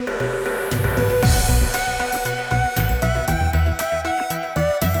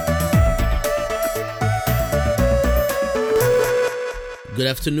Good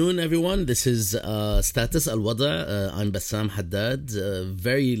afternoon, everyone. This is Status Al Wada. I'm Bassam Haddad.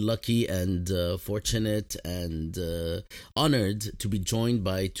 Very lucky and fortunate and honored to be joined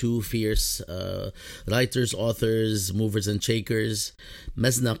by two fierce writers, authors, movers and shakers,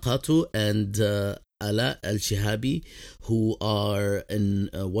 Mezna Qato and Ala Al Shehabi, who are in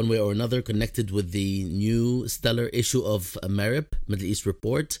one way or another connected with the new stellar issue of MERIP, Middle East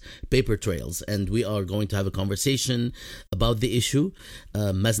Report, Paper Trails. And we are going to have a conversation about the issue.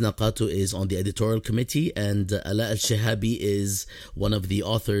 Mezna Qato is on the editorial committee, and Ala Al Shehabi is one of the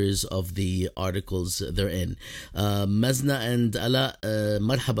authors of the articles therein. Mezna and Ala,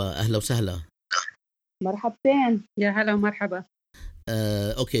 marhaba, ahla wa sahla. مرحبتين يا هلا ومرحبا.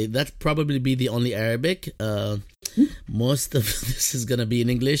 Okay, that probably be the only Arabic. Most of this is going to be in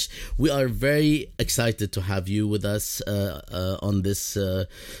English. We are very excited to have you with us on this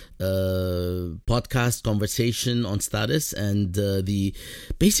podcast conversation on Status. And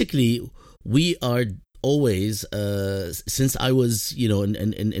basically, we are always, since I was,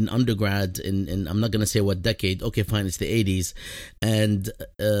 in undergrad, in I'm not going to say what decade, okay, fine, it's the 80s, and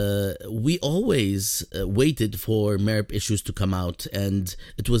we always waited for MERIP issues to come out, and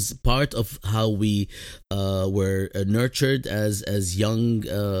it was part of how we were nurtured as young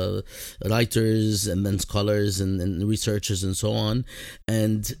writers and then scholars and researchers and so on,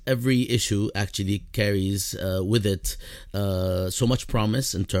 and every issue actually carries with it so much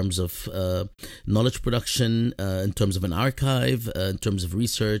promise in terms of knowledge production, in terms of an archive, in terms of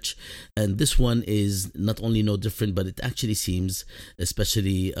research, and this one is not only no different, but it actually seems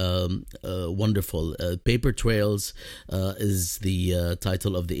especially wonderful. Paper Trails is the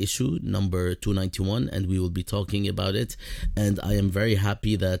title of the issue, number 291, and we will be talking about it. And I am very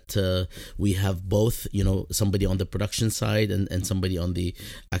happy that we have both, somebody on the production side and somebody on the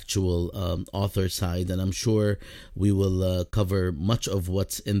actual author side, and I'm sure we will cover much of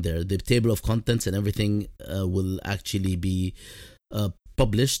what's in there. The table of contents and everything will actually be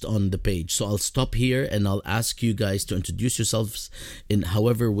published on the page. So I'll stop here and I'll ask you guys to introduce yourselves in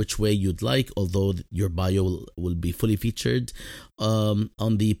however which way you'd like, although your bio will be fully featured on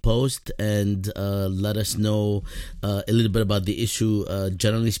the post, and let us know a little bit about the issue,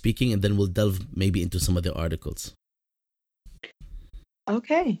 generally speaking, and then we'll delve maybe into some of the articles.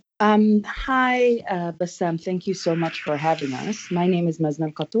 Okay. Hi, Bassam. Thank you so much for having us. My name is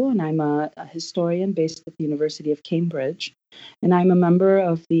Mezna Qato, and I'm a historian based at the University of Cambridge, and I'm a member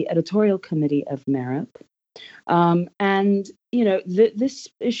of the editorial committee of MERIP. This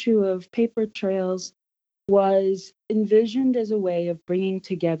issue of Paper Trails was envisioned as a way of bringing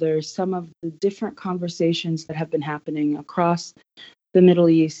together some of the different conversations that have been happening across the Middle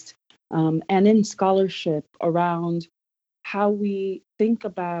East and in scholarship around how we think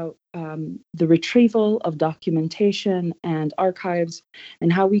about the retrieval of documentation and archives,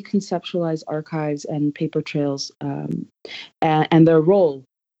 and how we conceptualize archives and paper trails and their role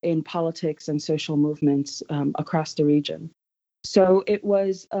in politics and social movements across the region. So it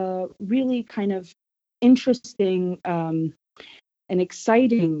was a really kind of interesting and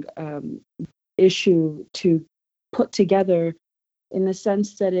exciting issue to put together, in the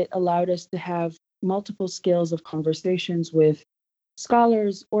sense that it allowed us to have multiple scales of conversations with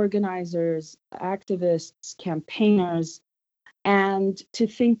scholars, organizers, activists, campaigners, and to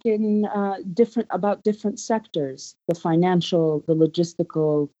think in different sectors: the financial, the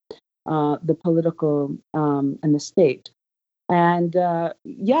logistical, the political, and the state. And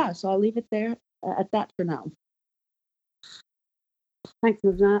so I'll leave it there at that for now. Thanks,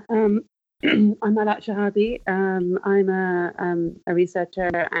 Mezna. I'm Ala Shehabi. I'm a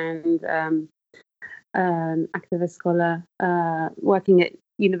researcher and activist scholar working at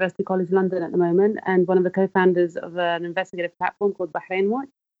University College London at the moment, and one of the co-founders of an investigative platform called Bahrain Watch.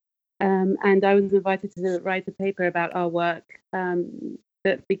 And I was invited to write a paper about our work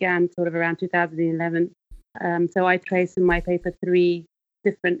that began sort of around 2011. So I trace in my paper 3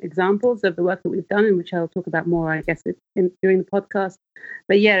 different examples of the work that we've done, and which I'll talk about more, I guess, during the podcast.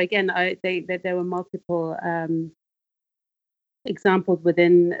 But yeah, again, there were multiple examples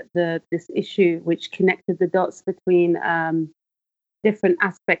within this issue which connected the dots between different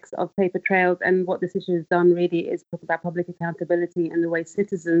aspects of paper trails. And what this issue has done really is talk about public accountability and the way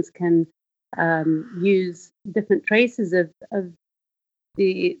citizens can use different traces of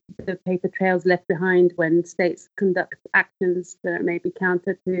the paper trails left behind when states conduct actions that may be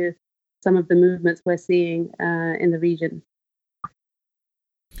counter to some of the movements we're seeing in the region.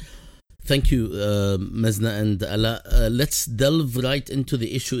 Thank you, Mezna and Ala. Let's delve right into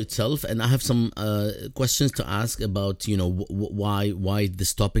the issue itself, and I have some questions to ask about, why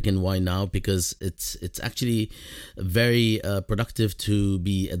this topic and why now, because it's actually very productive to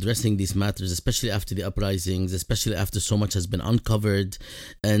be addressing these matters, especially after the uprisings, especially after so much has been uncovered,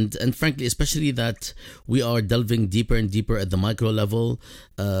 and frankly, especially that we are delving deeper and deeper at the micro level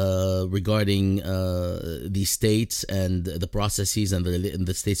regarding the states and the processes and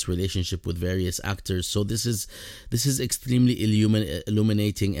the state's relationship with various actors. So this is extremely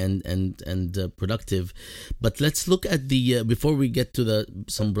illuminating and productive. But let's look at the before we get to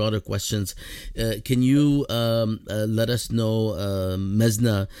some broader questions. Can you let us know,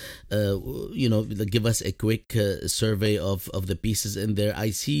 Mezna? Give us a quick survey of the pieces in there. I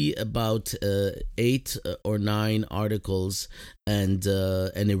see about 8 or 9 articles and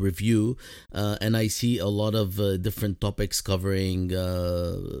a review, and I see a lot of different topics covering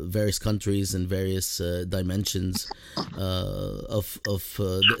various countries and various dimensions of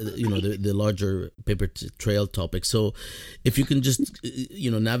the larger paper trail topic. So if you can just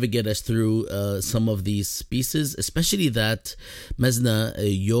navigate us through some of these pieces, especially that, Mezna,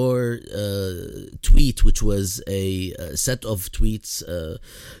 your tweet, which was a set of tweets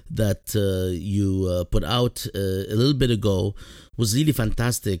that you put out a little bit ago, was really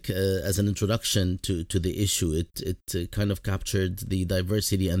fantastic as an introduction to the issue. It kind of captured the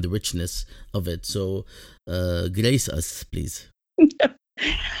diversity and the richness of it. So grace us, please.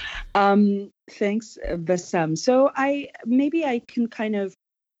 Thanks, Bassam. So I can kind of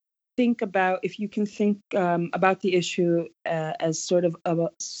think about, if you can think about the issue as sort of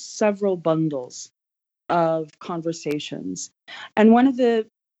several bundles of conversations. And one of the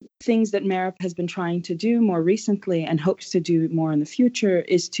things that MERIP has been trying to do more recently and hopes to do more in the future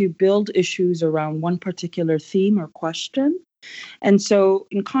is to build issues around one particular theme or question. And so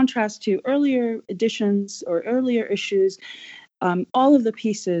in contrast to earlier editions or earlier issues, all of the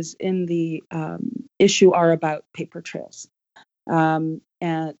pieces in the issue are about paper trails. And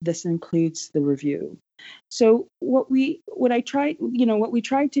this includes the review. So what we tried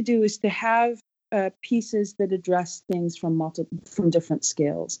to do is to have pieces that address things from different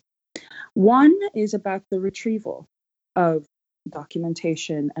scales. One is about the retrieval of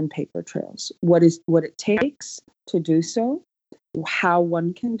documentation and paper trails. What it takes to do so, how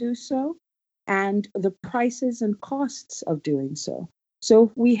one can do so, and the prices and costs of doing so.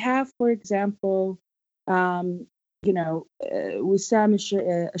 So we have, for example, Wissam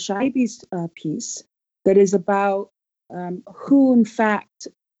Shehabi's piece that is about who, in fact,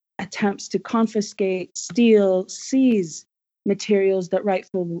 attempts to confiscate, steal, seize materials that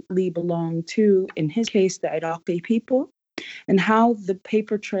rightfully belong to, in his case, the Iraqi people, and how the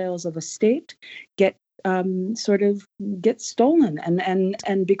paper trails of a state get stolen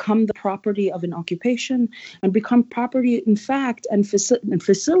and become the property of an occupation, and become property, in fact, and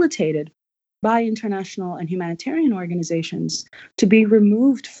facilitated by international and humanitarian organizations to be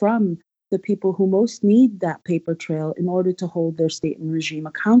removed from the people who most need that paper trail in order to hold their state and regime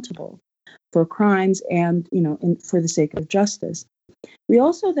accountable for crimes and, for the sake of justice. We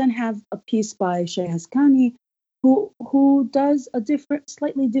also then have a piece by Shehabi who does a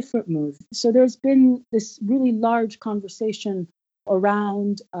slightly different move. So there's been this really large conversation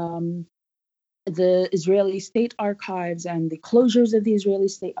around the Israeli state archives and the closures of the Israeli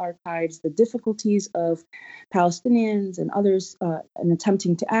state archives, the difficulties of Palestinians and others in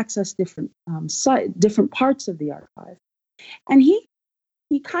attempting to access different parts of the archive. And he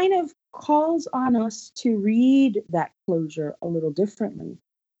kind of calls on us to read that closure a little differently.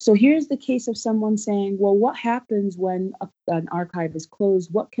 So here's the case of someone saying, well, what happens when an archive is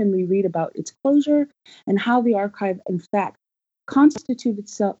closed? What can we read about its closure, and how the archive, in fact,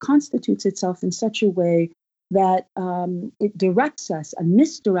 constitutes itself in such a way that it directs us and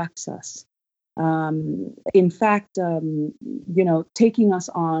misdirects us. In fact, taking us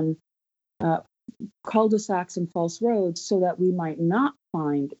on cul-de-sacs and false roads so that we might not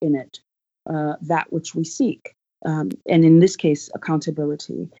find in it that which we seek. And in this case,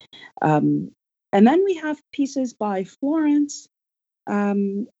 accountability. And then we have pieces by Florence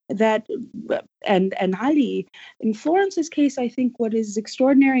and Ali. In Florence's case, I think what is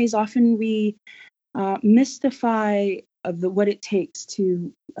extraordinary is often we mystify what it takes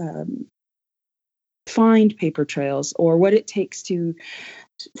to find paper trails, or what it takes to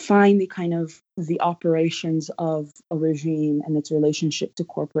find the operations of a regime and its relationship to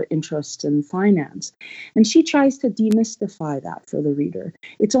corporate interests and finance. And she tries to demystify that for the reader.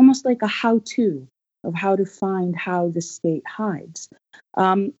 It's almost like a how-to of how to find how the state hides.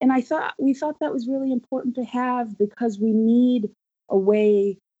 And we thought that was really important to have, because we need a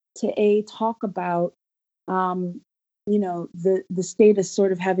way to talk about the state as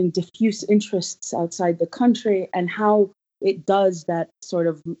sort of having diffuse interests outside the country and how it does that sort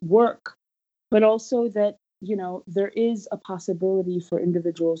of work, but also that there is a possibility for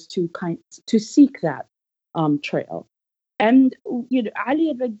individuals to seek that trail. And Ali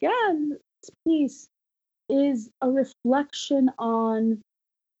al-Raggal's piece is a reflection on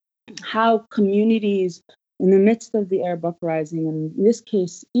how communities in the midst of the Arab uprising, and in this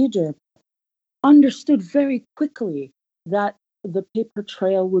case Egypt, understood very quickly that the paper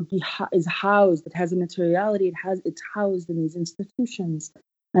trail would be is housed, it has a materiality, it's housed in these institutions,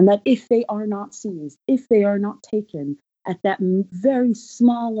 and that if they are not seized, if they are not taken at that very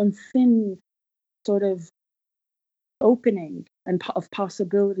small and thin sort of opening and of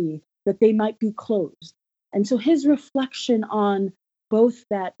possibility, that they might be closed. And so his reflection on both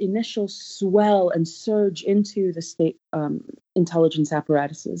that initial swell and surge into the state intelligence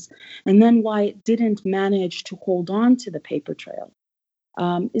apparatuses, and then why it didn't manage to hold on to the paper trail,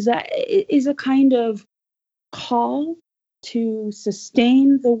 is a kind of call to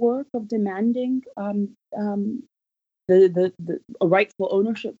sustain the work of demanding the a rightful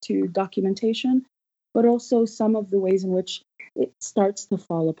ownership to documentation, but also some of the ways in which it starts to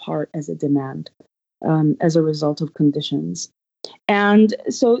fall apart as a demand as a result of conditions. And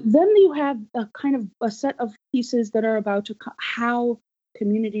so then you have a kind of a set of pieces that are about how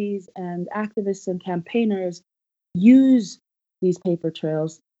communities and activists and campaigners use these paper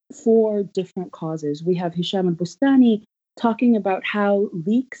trails for different causes. We have Hisham al-Bustani talking about how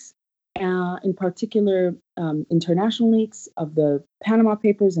leaks, in particular international leaks of the Panama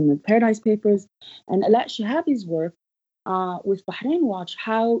Papers and the Paradise Papers, and Ala Shehabi's work with Bahrain Watch,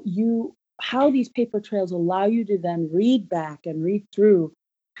 how these paper trails allow you to then read back and read through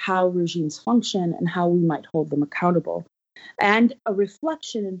how regimes function and how we might hold them accountable. And a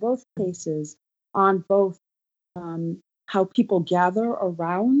reflection in both cases on both how people gather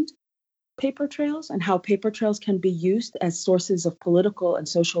around paper trails and how paper trails can be used as sources of political and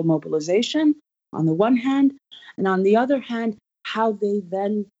social mobilization on the one hand, and on the other hand, how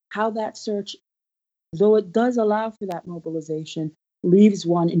that search, though it does allow for that mobilization, leaves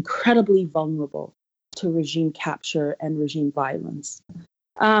one incredibly vulnerable to regime capture and regime violence.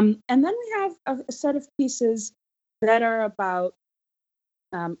 And then we have a set of pieces that are about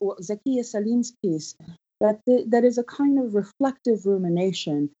Zakiya Salim's piece, that is a kind of reflective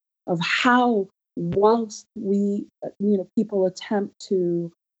rumination of how, whilst people attempt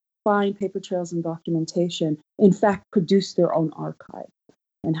to find paper trails and documentation, in fact produce their own archive,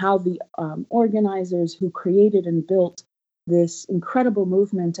 and how the organizers who created and built this incredible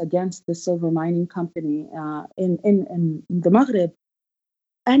movement against the silver mining company in the Maghreb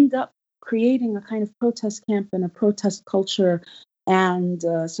end up creating a kind of protest camp and a protest culture and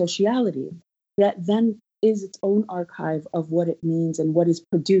sociality that then is its own archive of what it means and what is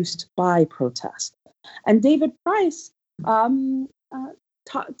produced by protest. And David Price talked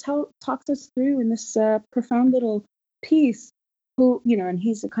us through in this profound little piece, who, and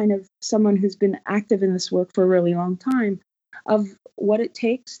he's a kind of someone who's been active in this work for a really long time, of what it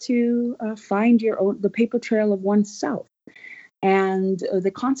takes to find the paper trail of oneself, and the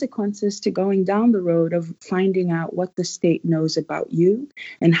consequences to going down the road of finding out what the state knows about you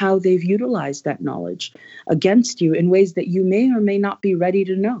and how they've utilized that knowledge against you in ways that you may or may not be ready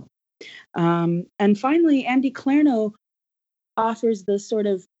to know. And finally, Andy Clarno offers the sort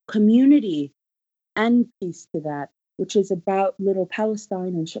of community end piece to that, which is about Little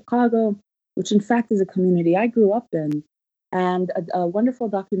Palestine in Chicago, which in fact is a community I grew up in, and a wonderful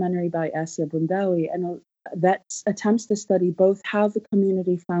documentary by Asya Bundawi, and that attempts to study both how the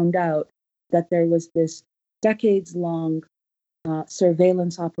community found out that there was this decades-long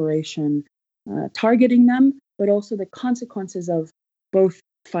surveillance operation targeting them, but also the consequences of both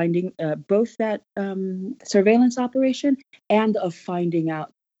finding both that surveillance operation and of finding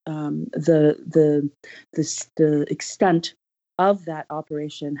out the extent of that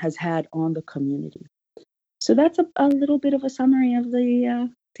operation has had on the community. So that's a little bit of a summary of the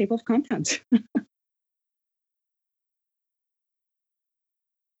table of contents.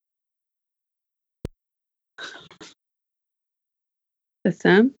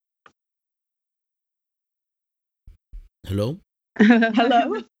 Sam? Hello?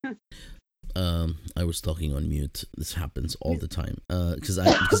 Hello? I was talking on mute. This happens all the time. Because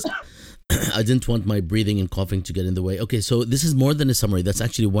I didn't want my breathing and coughing to get in the way. Okay, so this is more than a summary. That's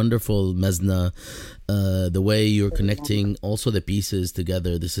actually wonderful, Mezna. The way you're connecting also the pieces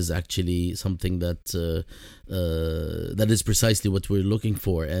together. This is actually something that is precisely what we're looking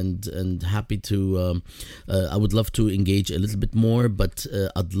for, and happy to. I would love to engage a little bit more, but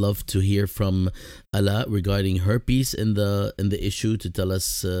I'd love to hear from Ala regarding her piece in the issue to tell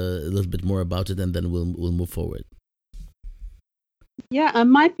us a little bit more about it, and then we'll move forward. Yeah,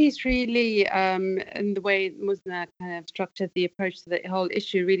 my piece really, and the way Mezna kind of structured the approach to the whole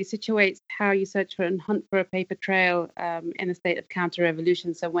issue, really situates how you search for and hunt for a paper trail in a state of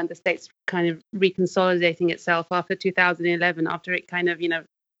counter-revolution. So when the state's kind of reconsolidating itself after 2011, after it kind of,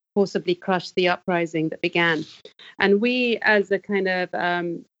 forcibly crushed the uprising that began. And we, as a kind of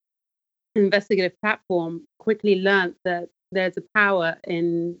investigative platform, quickly learned that there's a power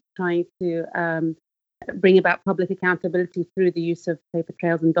in trying to bring about public accountability through the use of paper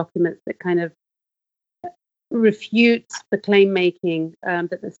trails and documents that kind of refute the claim making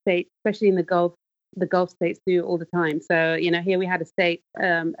that the state, especially in the Gulf states, do all the time. So, here we had a state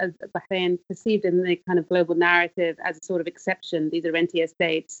as Bahrain perceived in the kind of global narrative as a sort of exception. These are rentier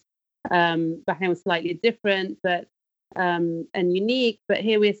states. Bahrain was slightly different, but and unique. But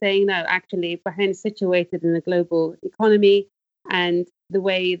here we're saying, no, actually, Bahrain is situated in a global economy, and the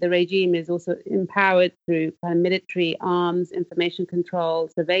way the regime is also empowered through kind of military arms, information control,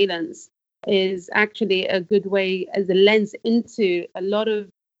 surveillance is actually a good way as a lens into a lot of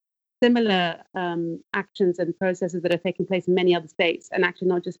similar actions and processes that are taking place in many other states, and actually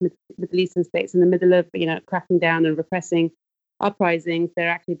not just Middle Eastern states in the middle of cracking down and repressing uprisings. They're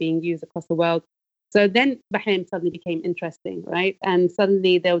actually being used across the world. So then Bahrain suddenly became interesting, right? And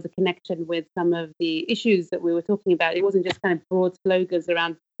suddenly there was a connection with some of the issues that we were talking about. It wasn't just kind of broad slogans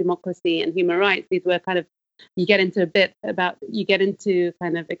around democracy and human rights. These were kind of, you get into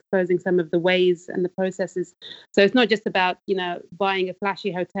kind of exposing some of the ways and the processes. So it's not just about, buying a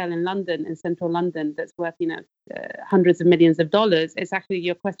flashy hotel in London, in central London, that's worth, hundreds of millions of dollars. It's actually,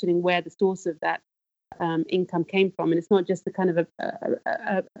 you're questioning where the source of that income came from. And it's not just the kind of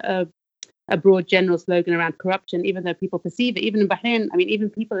a broad general slogan around corruption, even though people perceive it. Even in Bahrain, even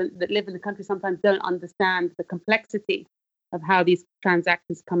people that live in the country sometimes don't understand the complexity of how these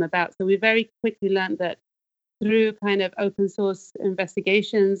transactions come about. So we very quickly learned that through kind of open source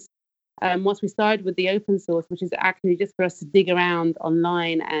investigations, once we started with the open source, which is actually just for us to dig around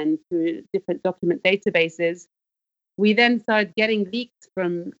online and through different document databases, we then started getting leaks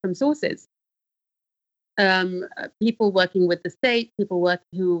from sources. People working with the state,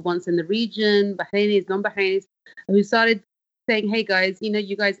 who once in the region, Bahrainis, non-Bahrainis, who started saying, hey guys,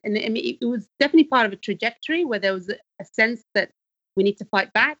 you guys, and it was definitely part of a trajectory where there was a sense that we need to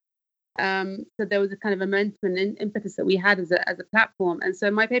fight back. So there was a kind of momentum and impetus that we had as a platform. And so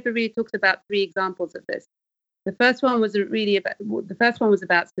my paper really talks about 3 examples of this. The first one was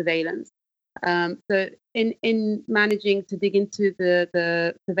about surveillance. So in managing to dig into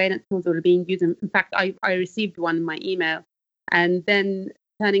the surveillance tools that were being used, in fact, I received one in my email, and then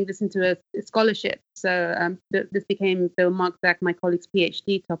turning this into a scholarship. So this became Bill Markzak, my colleague's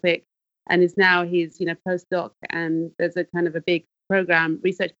PhD topic, and is now his postdoc. And there's a kind of a big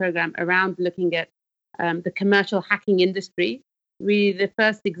research program around looking at the commercial hacking industry. Really, the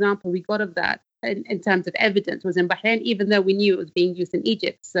first example we got of that in terms of evidence was in Bahrain, even though we knew it was being used in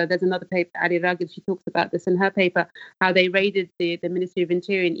Egypt. So there's another paper, Ali Ragid, she talks about this in her paper, how they raided the Ministry of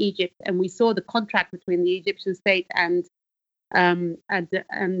Interior in Egypt, and we saw the contract between the Egyptian state and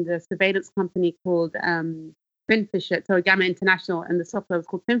the surveillance company called Finfisher, so Gamma International, and the software was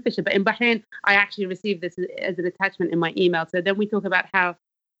called Finfisher. But in Bahrain, I actually received this as an attachment in my email. So then we talk about how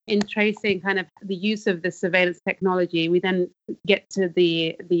in tracing kind of the use of the surveillance technology, we then get to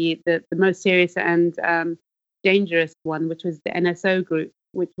the most serious and dangerous one, which was the NSO group,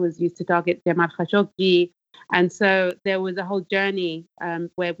 which was used to target Jamal Khashoggi. And so there was a whole journey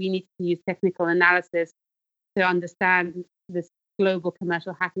where we needed to use technical analysis to understand this global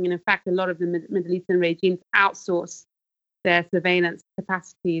commercial hacking. And in fact, a lot of the Middle Eastern regimes outsource their surveillance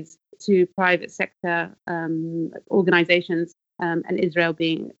capacities to private sector organizations, and Israel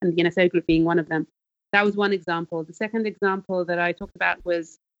and the NSO group being one of them. That was one example. The second example that I talked about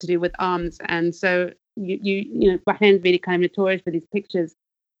was to do with arms. And so Bahrain is really kind of notorious for these pictures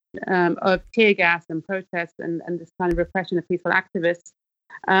of tear gas and protests and this kind of repression of peaceful activists.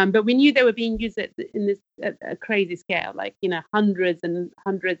 But we knew they were being used in this a crazy scale, like hundreds and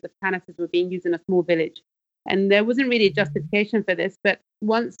hundreds of canisters were being used in a small village, and there wasn't really a justification for this. But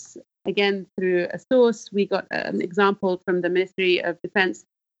once again, through a source, we got an example from the Ministry of Defense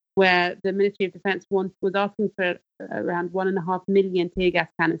where the Ministry of Defence was asking for around 1.5 million tear gas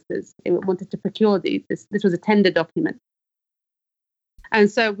canisters. It wanted to procure these. This was a tender document. And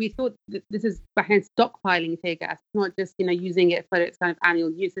so we thought that this is Bahrain stockpiling tear gas, not just, using it for its kind of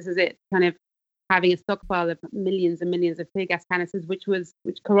annual use. This is it kind of having a stockpile of millions and millions of tear gas canisters, which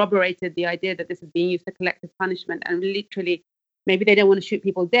corroborated the idea that this is being used for collective punishment. And literally, maybe they don't want to shoot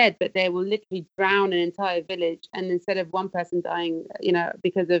people dead, but they will literally drown an entire village. And instead of one person dying,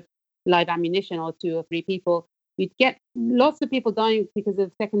 because of live ammunition, or 2 or 3 people, you'd get lots of people dying because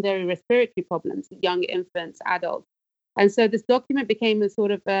of secondary respiratory problems, young infants, adults. And so this document became a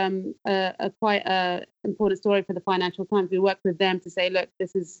sort of a quite important story for the Financial Times. We worked with them to say, look,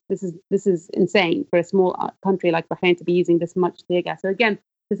 this is insane for a small country like Bahrain to be using this much tear gas. So again,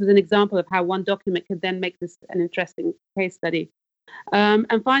 this is an example of how one document could then make this an interesting case study.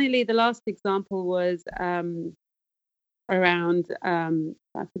 And finally, the last example was around, I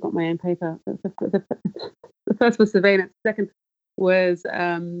forgot my own paper. The first was surveillance. The second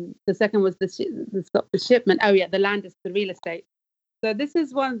was the shipment. Oh yeah, the land is the real estate. So this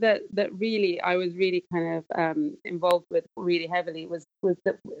is one that really I was really kind of involved with really heavily. Was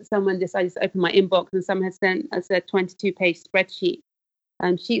that I just opened my inbox and someone had sent us a 22-page spreadsheet,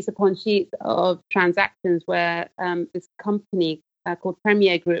 sheets upon sheets of transactions where this company called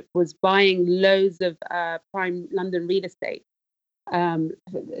Premier Group was buying loads of prime London real estate,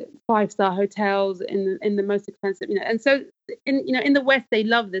 5-star hotels in the most expensive, and so in the West they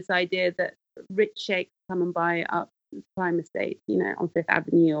love this idea that rich sheikhs come and buy up prime estate, on Fifth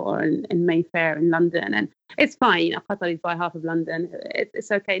Avenue or in Mayfair in London, and it's fine. Qataris buy half of London.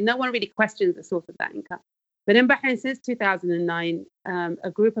 It's okay. No one really questions the source of that income. But in Bahrain, since 2009,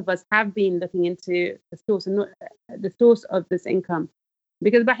 a group of us have been looking into the source of this income,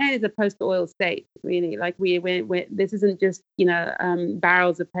 because Bahrain is a post-oil state, really. Like this isn't just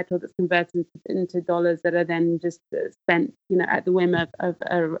barrels of petrol that's converted into dollars that are then just spent at the whim of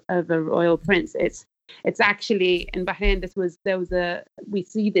a royal prince. It's actually in Bahrain. We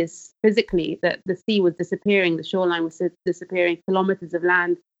see this physically, that the sea was disappearing, the shoreline was disappearing, kilometers of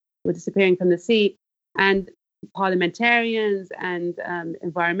land were disappearing from the sea, and parliamentarians and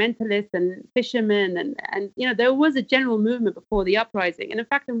environmentalists and fishermen and there was a general movement before the uprising. And in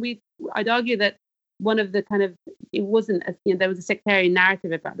fact, I'd argue that one of the kind of, it wasn't there was a sectarian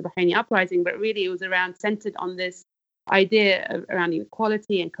narrative about the Bahraini uprising, but really it was centered on this idea around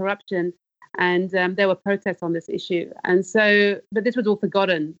equality and corruption, and there were protests on this issue. And so, but this was all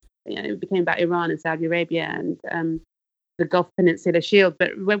forgotten. It became about Iran and Saudi Arabia and the Gulf Peninsula Shield.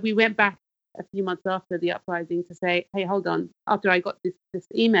 But when we went back a few months after the uprising to say, hey, hold on, after I got this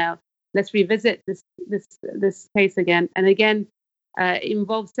email, let's revisit this case again. And again, it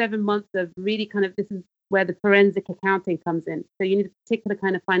involves 7 months of really kind of, this is where the forensic accounting comes in. So you need a particular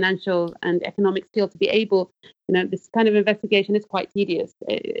kind of financial and economic skill to be able, this kind of investigation is quite tedious.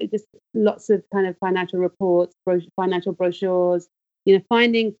 It just lots of kind of financial reports, financial brochures,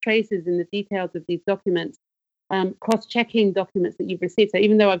 finding traces in the details of these documents. Cross-checking documents that you've received. So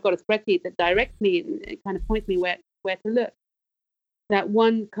even though I've got a spreadsheet that directs me, it kind of points me where to look. That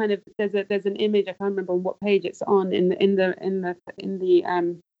one kind of, there's an image, I can't remember on what page it's on in the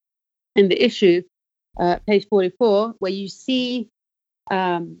issue, page 44, where you see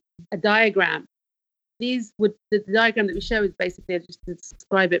a diagram. The diagram that we show is basically, just to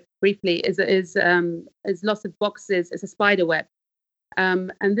describe it briefly, is lots of boxes. It's a spider web,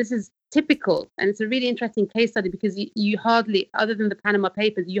 and this is typical, and it's a really interesting case study because you hardly, other than the Panama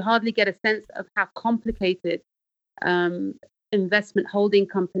Papers, you hardly get a sense of how complicated investment holding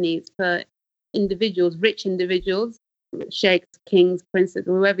companies for individuals, rich individuals, sheikhs, kings, princes,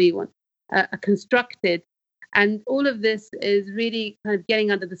 or whoever you want, are constructed. And all of this is really kind of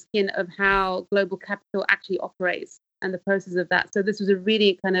getting under the skin of how global capital actually operates and the process of that. So this was a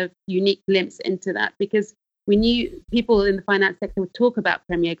really kind of unique glimpse into that, because we knew people in the finance sector would talk about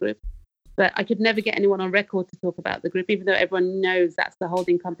Premier Group, but I could never get anyone on record to talk about the group, even though everyone knows that's the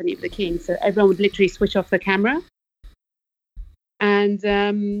holding company of the king. So everyone would literally switch off the camera. And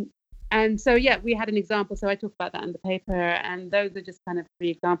so, yeah, we had an example. So I talk about that in the paper. And those are just kind of 3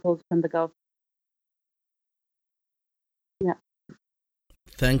 examples from the Gulf. Yeah.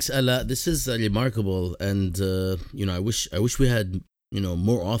 Thanks, Ella. This is remarkable. And, I wish we had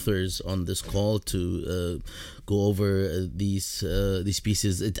more authors on this call to go over these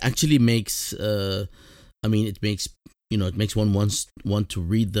pieces. It actually makes it makes one want to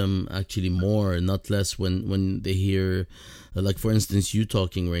read them actually more, not less, when they hear, like for instance, you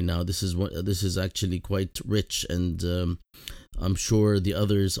talking right now. This is actually quite rich, and I'm sure the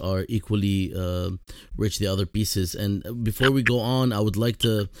others are equally rich, the other pieces. And before we go on, I would like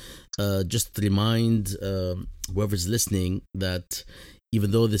to just remind whoever's listening that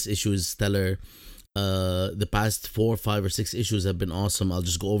even though this issue is stellar, the past 4, 5, or 6 issues have been awesome. I'll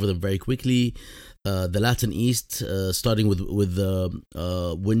just go over them very quickly. The Latin East, starting with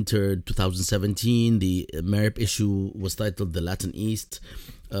winter 2017, the MERIP issue was titled "The Latin East,"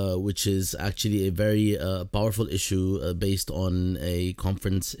 which is actually a very powerful issue based on a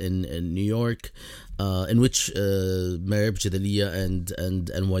conference in New York, in which MERIP, Jadaliya,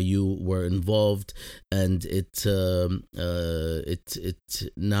 and NYU were involved, and it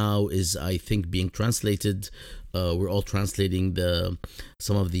now is, I think, being translated. We're all translating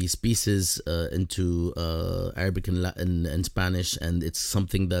some of these pieces into Arabic and Latin and Spanish, and it's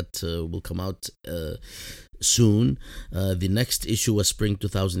something that will come out soon. The next issue was spring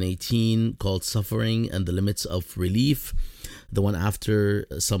 2018, called "Suffering and the Limits of Relief." The one after,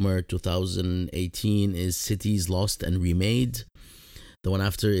 summer 2018, is "Cities Lost and Remade." The one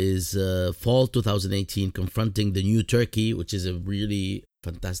after is fall 2018, "Confronting the New Turkey," which is a really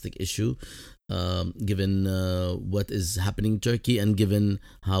fantastic issue, given what is happening in Turkey, and given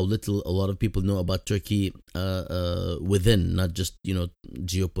how little a lot of people know about Turkey within, not just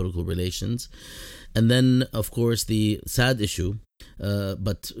geopolitical relations. And then, of course, the sad issue,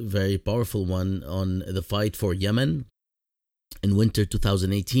 but very powerful one, on the fight for Yemen in winter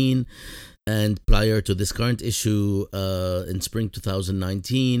 2018. And prior to this current issue, in spring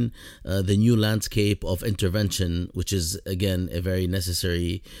 2019, the new landscape of intervention, which is, again, a very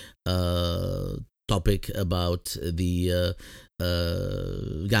necessary topic about the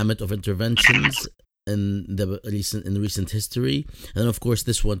gamut of interventions in recent history. And of course,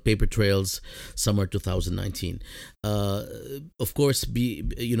 this one, Paper Trails, summer 2019. Of course,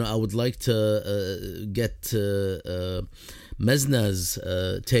 I would like to get Mezna's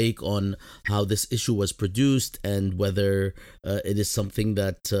take on how this issue was produced, and whether it is something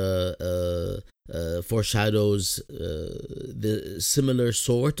that foreshadows the similar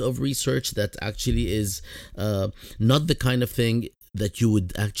sort of research that actually is not the kind of thing that you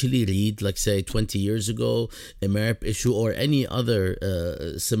would actually read, like, say, 20 years ago, a MERIP issue or any other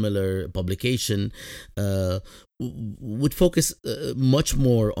similar publication, would focus much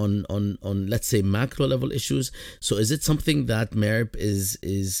more on let's say macro level issues. So is it something that MERIP is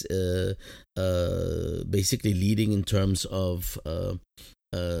basically leading in terms of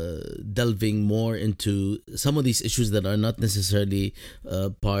delving more into some of these issues that are not necessarily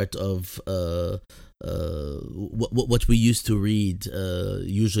part of what we used to read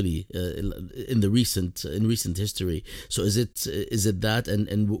usually in recent history? So is it that,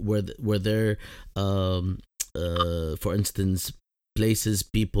 and were there for instance, places,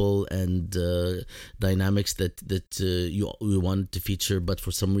 people, and dynamics that you wanted to feature, but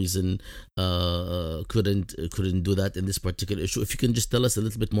for some reason couldn't do that in this particular issue? If you can just tell us a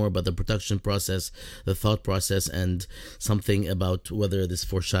little bit more about the production process, the thought process, and something about whether this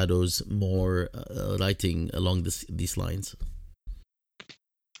foreshadows more writing along these lines.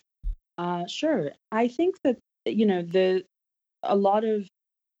 Sure. I think that a lot of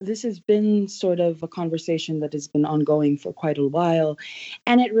this has been sort of a conversation that has been ongoing for quite a while,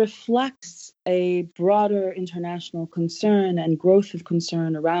 and it reflects a broader international concern and growth of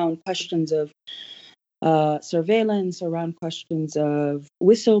concern around questions of surveillance, around questions of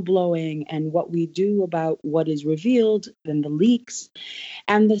whistleblowing, and what we do about what is revealed, and the leaks,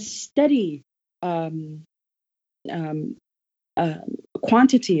 and the steady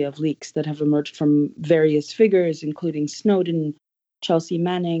quantity of leaks that have emerged from various figures, including Snowden, Chelsea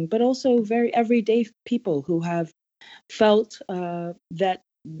Manning, but also very everyday people who have felt that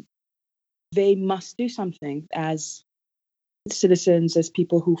they must do something as citizens, as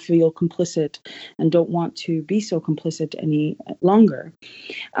people who feel complicit and don't want to be so complicit any longer.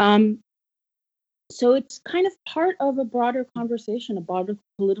 So it's kind of part of a broader conversation, a broader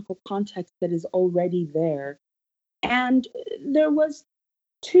political context that is already there. And there was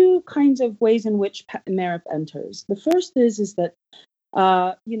two kinds of ways in which MERIP enters. The first is that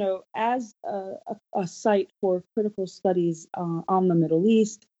as a site for critical studies on the Middle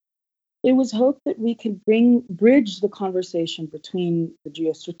East, it was hoped that we could bridge the conversation between the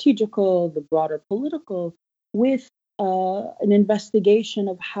geostrategical, the broader political, with an investigation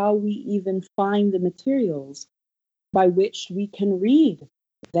of how we even find the materials by which we can read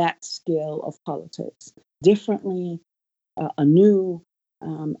that scale of politics differently, anew.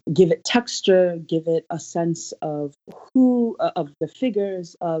 Give it texture, give it a sense of of the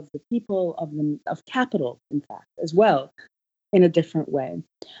figures, of the people, of capital, in fact, as well. in a different way.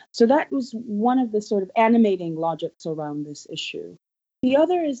 So that was one of the sort of animating logics around this issue. The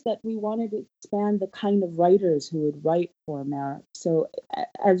other is that we wanted to expand the kind of writers who would write for MERIP. So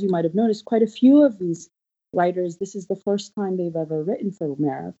as you might have noticed, quite a few of these writers, this is the first time they've ever written for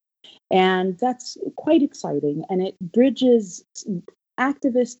MERIP. And that's quite exciting. And it bridges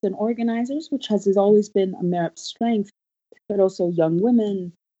activists and organizers, which has always been a MERIP's strength, but also young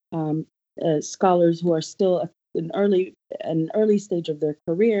women, scholars who are still at an early stage of their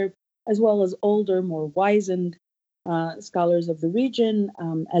career, as well as older, more wizened scholars of the region,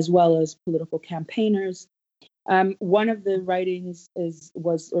 as well as political campaigners. One of the writings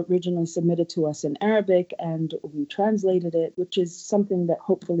was originally submitted to us in Arabic, and we translated it, which is something that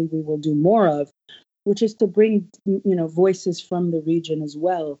hopefully we will do more of, which is to bring voices from the region as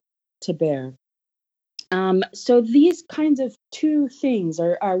well to bear. So these kinds of two things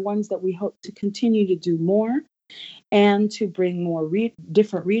are ones that we hope to continue to do more, and to bring more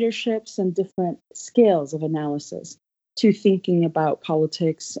different readerships and different scales of analysis to thinking about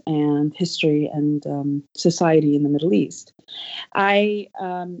politics and history and society in the Middle East. I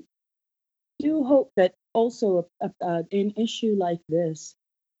do hope that also an issue like this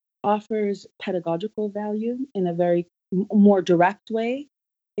offers pedagogical value in a very more direct way,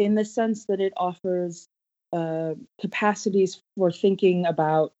 in the sense that it offers capacities for thinking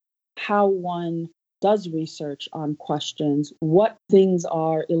about how one does research on questions, what things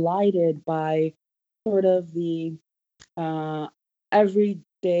are elided by sort of the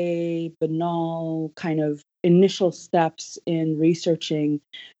everyday, banal kind of initial steps in researching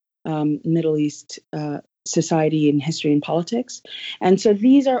Middle East society and history and politics. And so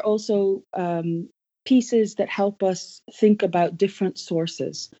these are also pieces that help us think about different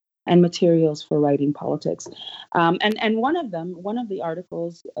sources and materials for writing politics. And one of the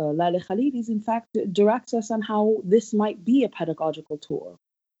articles, Lale Khalid, in fact directs us on how this might be a pedagogical tool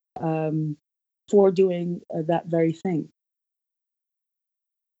for doing that very thing.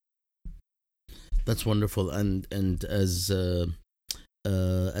 That's wonderful, and as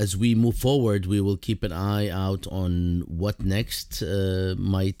we move forward, we will keep an eye out on what next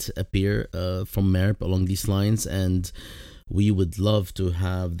might appear from MERIP along these lines, and we would love to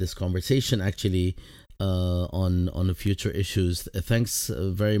have this conversation actually on future issues. Thanks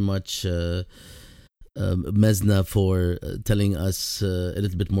very much, Mezna, for telling us a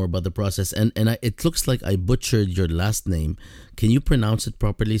little bit more about the process. And it looks like I butchered your last name. Can you pronounce it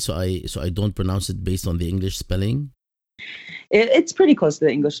properly so I don't pronounce it based on the English spelling? It's pretty close to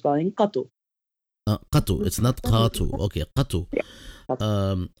the English spelling. Qato. Qato. It's not Qato. Okay, Qato.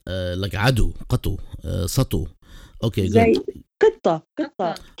 Like Adu. Qato. Sato. Okay, good. Qatta.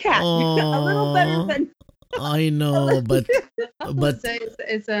 Cat. A little better than. I know, but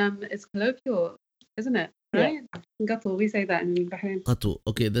it's colloquial, isn't it? Right? Yeah. Qato, we say that in Bahrain. Qato.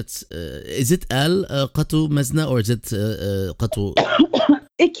 Okay, that's is it Al Qato Mezna, or is it Qato?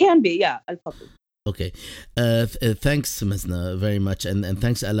 It can be, yeah, Al Qato. Okay, thanks Mezna very much, and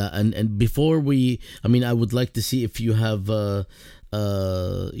thanks Ala. And before I would like to see if you have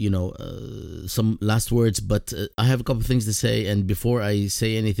some last words, but I have a couple of things to say. And before I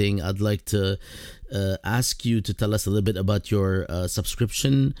say anything, I'd like to ask you to tell us a little bit about your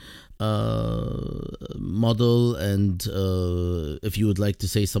subscription model, and if you would like to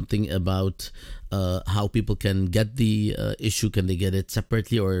say something about how people can get the issue. Can they get it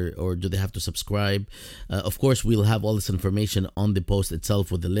separately, or do they have to subscribe? Of course, we'll have all this information on the post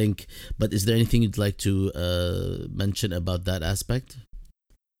itself with the link, but is there anything you'd like to mention about that aspect?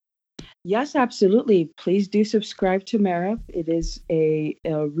 Yes, absolutely. Please do subscribe to MERIP. It is a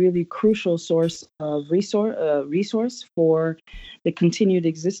really crucial source of resource for the continued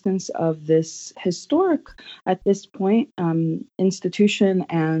existence of this historic, at this point, institution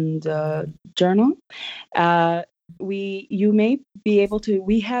and journal. You may be able to.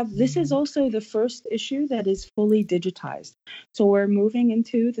 This is also the first issue that is fully digitized. So we're moving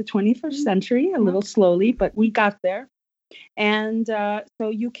into the 21st century a little slowly, but we got there. And so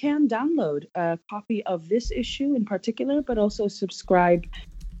you can download a copy of this issue in particular, but also subscribe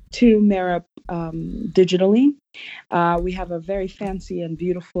to MERIP digitally. We have a very fancy and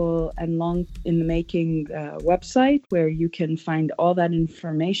beautiful and long in the making website where you can find all that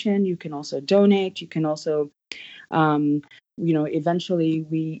information. You can also donate. You can also, eventually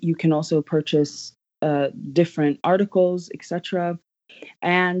you can also purchase different articles, etc.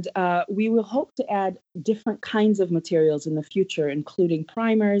 And we will hope to add different kinds of materials in the future, including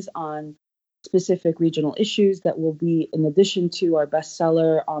primers on specific regional issues that will be in addition to our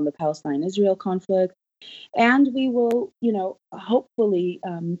bestseller on the Palestine-Israel conflict. And we will, hopefully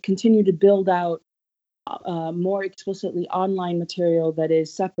continue to build out more explicitly online material that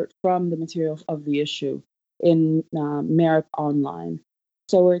is separate from the material of the issue in MERIP Online.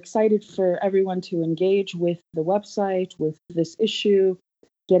 So we're excited for everyone to engage with the website, with this issue.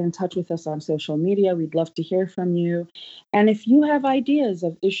 Get in touch with us on social media. We'd love to hear from you. And if you have ideas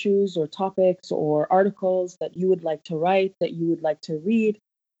of issues or topics or articles that you would like to write, that you would like to read,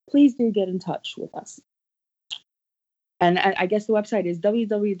 please do get in touch with us. And I guess the website is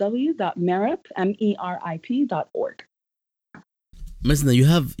www.merip.org. Mezna, you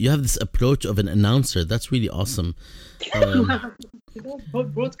have this approach of an announcer. That's really awesome.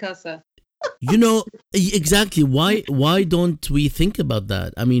 Broadcaster. You know, exactly. Why don't we think about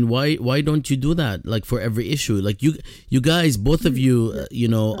that? I mean, why don't you do that? Like for every issue, like you guys, both of you,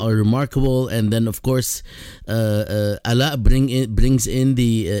 are remarkable. And then of course, Ala brings in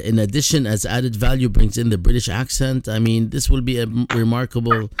the in addition as added value, brings in the British accent. I mean, this will be a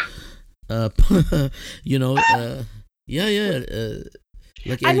remarkable, like a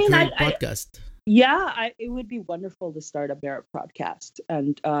current podcast. It would be wonderful to start a MERIP podcast,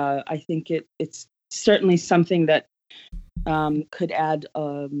 and I think it's certainly something that could add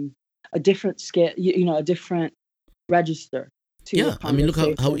a different scale, a different register to yeah, I mean, look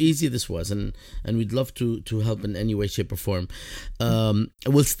how easy this was, and we'd love to help in any way, shape, or form.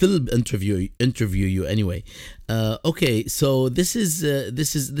 We'll still interview you anyway. Okay, so this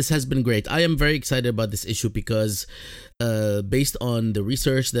has been great. I am very excited about this issue because based on the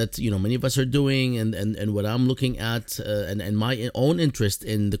research that many of us are doing, and what I'm looking at, and my own interest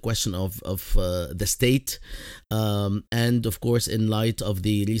in the question of the state, and of course in light of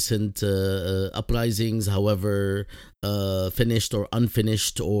the recent uprisings, however finished or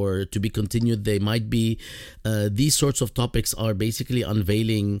unfinished or to be continued they might be, these sorts of topics are basically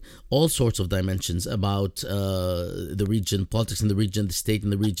unveiling all sorts of dimensions about the region, politics in the region, the state in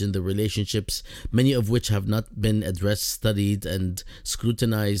the region, the relationships, many of which have not been addressed, studied, and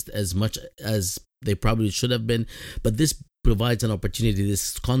scrutinized as much as they probably should have been. But this provides an opportunity,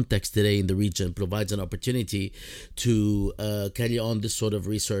 this context today in the region provides an opportunity to carry on this sort of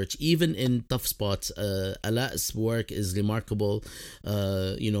research, even in tough spots. Ala's work is remarkable.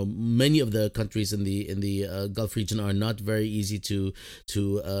 Many of the countries in the Gulf region are not very easy to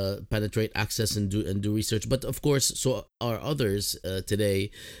penetrate, access, and do research. But of course, so are others today,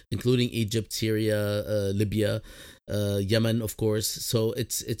 including Egypt, Syria, Libya, Yemen, of course. So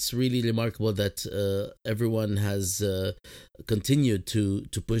it's really remarkable that everyone has continued to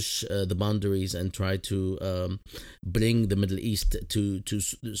push the boundaries and try to bring the Middle East to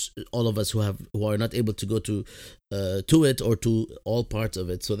all of us who are not able to go to it or to all parts of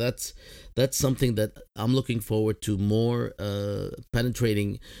it. So that's something that I'm looking forward to, more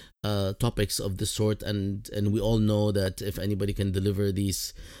penetrating topics of this sort, and we all know that if anybody can deliver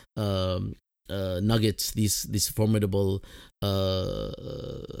these nuggets, these formidable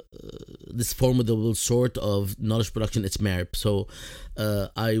sort of knowledge production, it's MERIP. So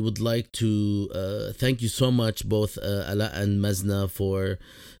I would like to thank you so much, both Ala and Mezna, for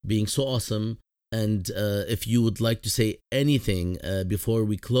being so awesome. And if you would like to say anything before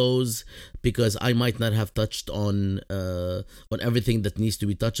we close, because I might not have touched on everything that needs to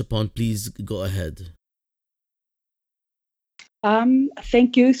be touched upon, please go ahead.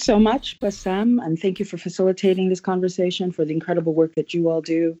 Thank you so much, Bassam, and thank you for facilitating this conversation, for the incredible work that you all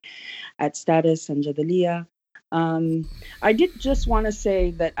do at Status and Jadaliya. I did just want to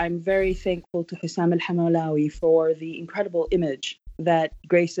say that I'm very thankful to Hussam al-Hamalawi for the incredible image that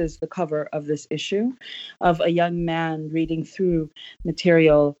graces the cover of this issue, of a young man reading through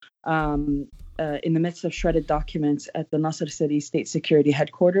material in the midst of shredded documents at the Nasr City State Security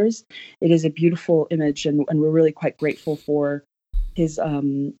Headquarters. It is a beautiful image, and we're really quite grateful for his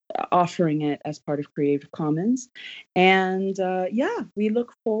offering it as part of Creative Commons. And we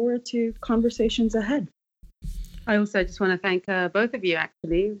look forward to conversations ahead. I also just want to thank both of you,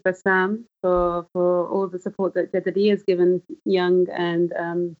 actually, Bassam, for all the support that Jadaliya has given young and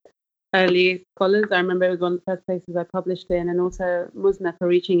early scholars. I remember it was one of the first places I published in, and also Mezna for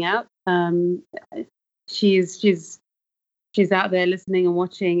reaching out. She's out there listening and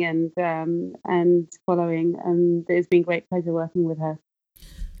watching and following, and it's been great pleasure working with her.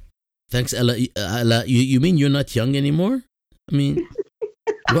 Thanks, Ella. You mean you're not young anymore? I mean,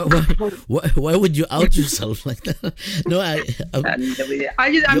 why would you out yourself like that? No,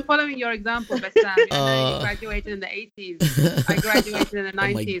 I'm following your example, Bassam. You graduated in the 80s. I graduated in the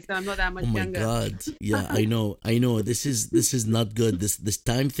 90s, so I'm not that much younger. Oh my God! Yeah, I know. This is not good. This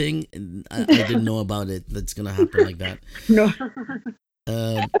time thing, I didn't know about it. That's gonna happen like that. No.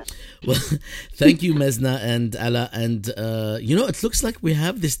 Um, well, thank you, Mezna and Ala. And, it looks like we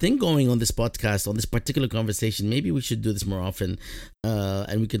have this thing going on this podcast, on this particular conversation. Maybe we should do this more often,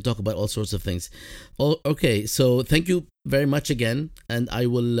 and we can talk about all sorts of things. Oh, okay, so thank you very much again. And I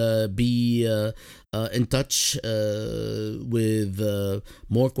will be in touch with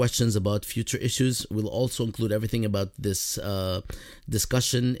more questions about future issues. We'll also include everything about this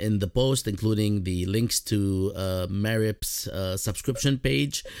discussion in the post, including the links to MERIP's subscription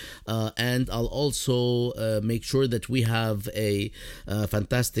page. And I'll also make sure that we have a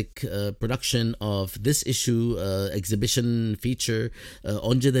fantastic production of this issue, exhibition feature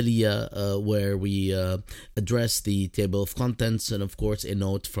on Jadaliya, where we address the table of contents and, of course, a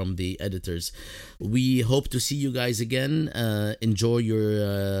note from the editors. We hope to see you guys again. Enjoy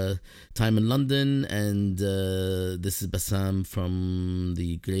your time in London. And this is Bassam from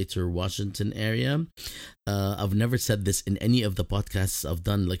the Greater Washington area. I've never said this in any of the podcasts I've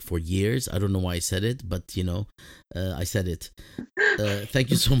done, like, for years. I don't know why I said it, but I said it. Thank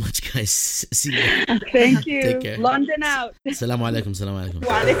you so much, guys. See you. Thank you. Take care. London out. Assalamu alaikum. Assalamu alaikum.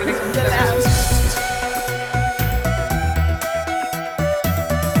 Wa alaikum salam.